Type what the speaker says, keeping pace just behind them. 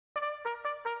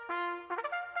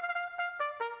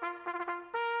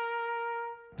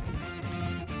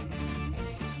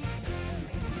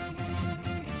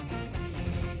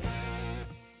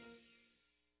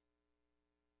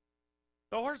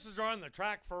horses are on the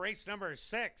track for race number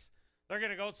 6. They're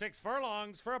going to go 6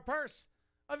 furlongs for a purse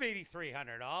of $8,300.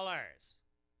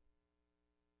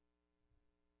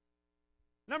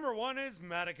 Number 1 is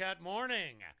Madacat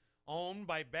Morning, owned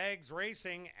by Bags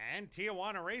Racing and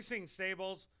Tijuana Racing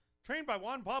Stables, trained by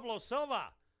Juan Pablo Silva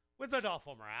with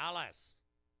Adolfo Morales.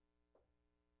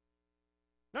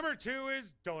 Number 2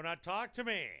 is Donut Talk to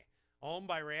Me, owned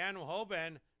by Rayanne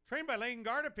Hoban, trained by Lane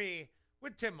Gardapi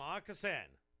with Tim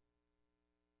Moccasin.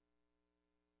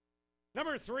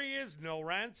 Number 3 is No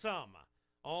Ransom,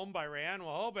 owned by Rayanne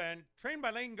Hoban, trained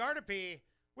by Lane Gardapi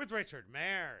with Richard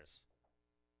Mayers.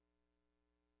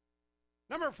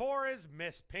 Number 4 is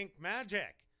Miss Pink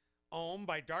Magic, owned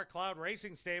by Dark Cloud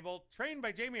Racing Stable, trained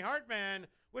by Jamie Hartman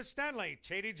with Stanley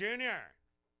Chady Jr.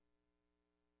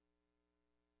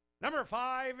 Number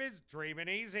 5 is Dreamin'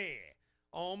 Easy,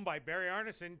 owned by Barry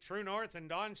Arneson, True North, and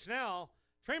Don Schnell,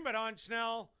 trained by Don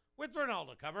Schnell with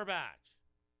Ronaldo Cumberbatch.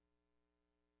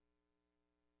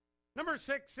 Number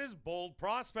 6 is Bold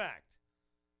Prospect,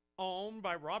 owned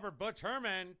by Robert Butch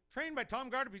Herman, trained by Tom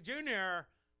Gardapi Jr.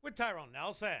 with Tyrone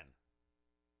Nelson.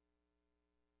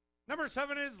 Number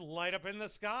 7 is Light Up in the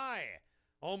Sky,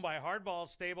 owned by Hardball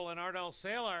Stable and Ardell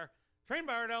Sailor, trained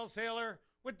by Ardell Sailor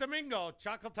with Domingo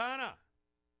Chacotana.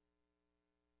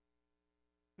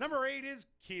 Number 8 is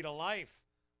Key to Life,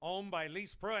 owned by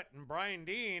Lise Pruitt and Brian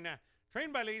Dean,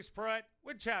 trained by Lise Pruitt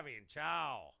with Chavi and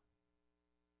Chow.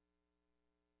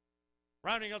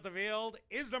 Rounding out the field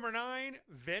is number 9,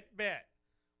 Vit Bit,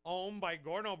 owned by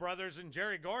Gorno Brothers and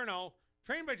Jerry Gorno,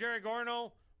 trained by Jerry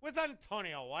Gorno with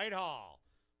Antonio Whitehall.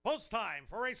 Post time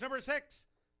for race number 6,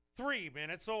 3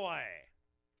 minutes away.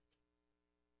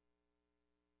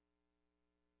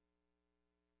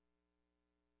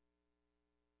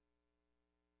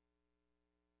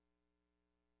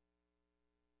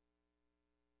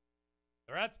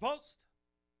 They're at the post.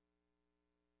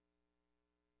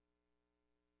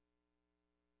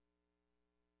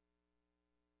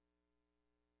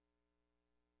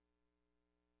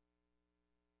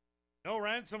 No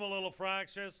Ransom, a little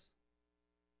fractious.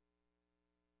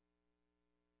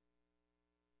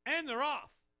 And they're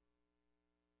off.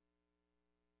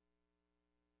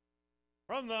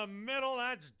 From the middle,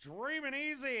 that's Dreamin'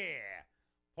 Easy.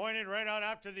 Pointed right out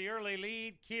after the early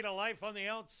lead. Key to Life on the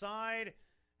outside.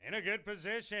 In a good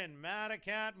position,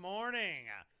 Madacat Morning.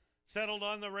 Settled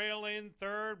on the rail in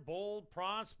third, Bold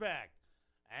Prospect.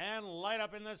 And Light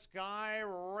Up in the Sky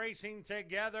racing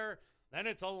together. Then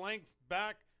it's a length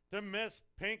back to Miss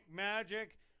Pink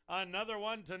Magic. Another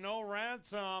one to No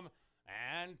Ransom.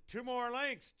 And 2 more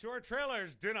lengths to our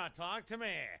trailers. Do Not Talk to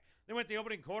Me. Then with the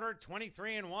opening quarter,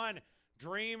 23-1.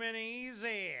 Dreamin'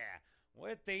 Easy.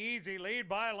 With the easy lead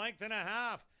by a length and a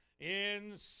half.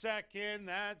 In second,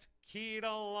 that's Key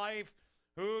to Life,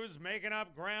 who's making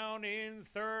up ground in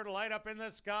third. Light Up in the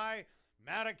Sky.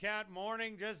 Madacat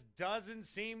Morning just doesn't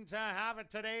seem to have it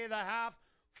today. The half,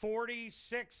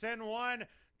 46-1.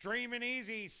 Dreamin'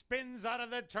 Easy spins out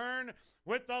of the turn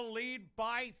with the lead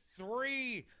by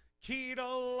 3. Key to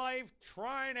Life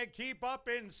trying to keep up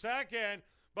in second,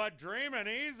 but Dreamin'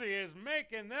 Easy is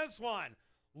making this one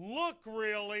look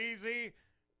real easy.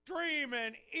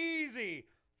 Dreamin' Easy,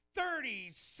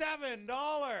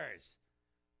 $37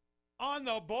 on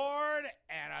the board,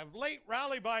 and a late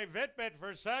rally by Vitbit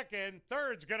for second.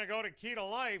 Third's going to go to Key to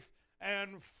Life,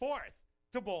 and fourth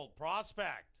to Bold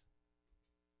Prospect.